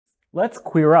Let's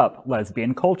queer up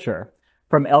lesbian culture.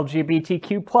 From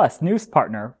LGBTQ news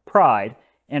partner Pride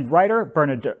and writer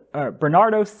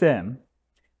Bernardo Sim,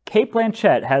 Cate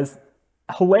Blanchett has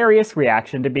a hilarious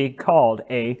reaction to being called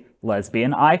a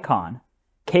lesbian icon.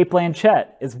 Cate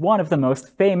Blanchett is one of the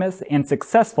most famous and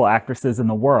successful actresses in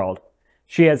the world.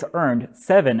 She has earned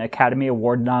 7 Academy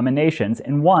Award nominations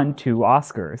and won 2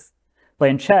 Oscars.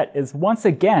 Blanchett is once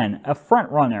again a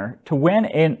frontrunner to win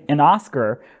an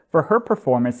Oscar for her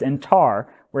performance in Tár,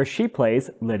 where she plays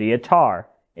Lydia Tár,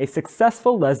 a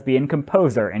successful lesbian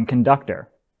composer and conductor.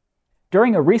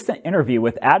 During a recent interview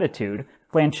with Attitude,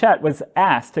 Blanchett was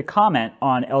asked to comment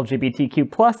on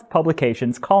LGBTQ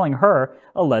publications calling her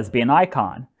a lesbian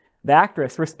icon. The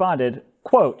actress responded,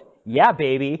 quote, "Yeah,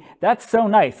 baby, that's so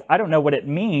nice. I don't know what it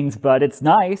means, but it's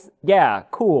nice. Yeah,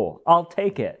 cool. I'll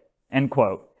take it." End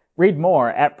quote. Read more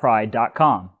at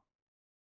pride.com.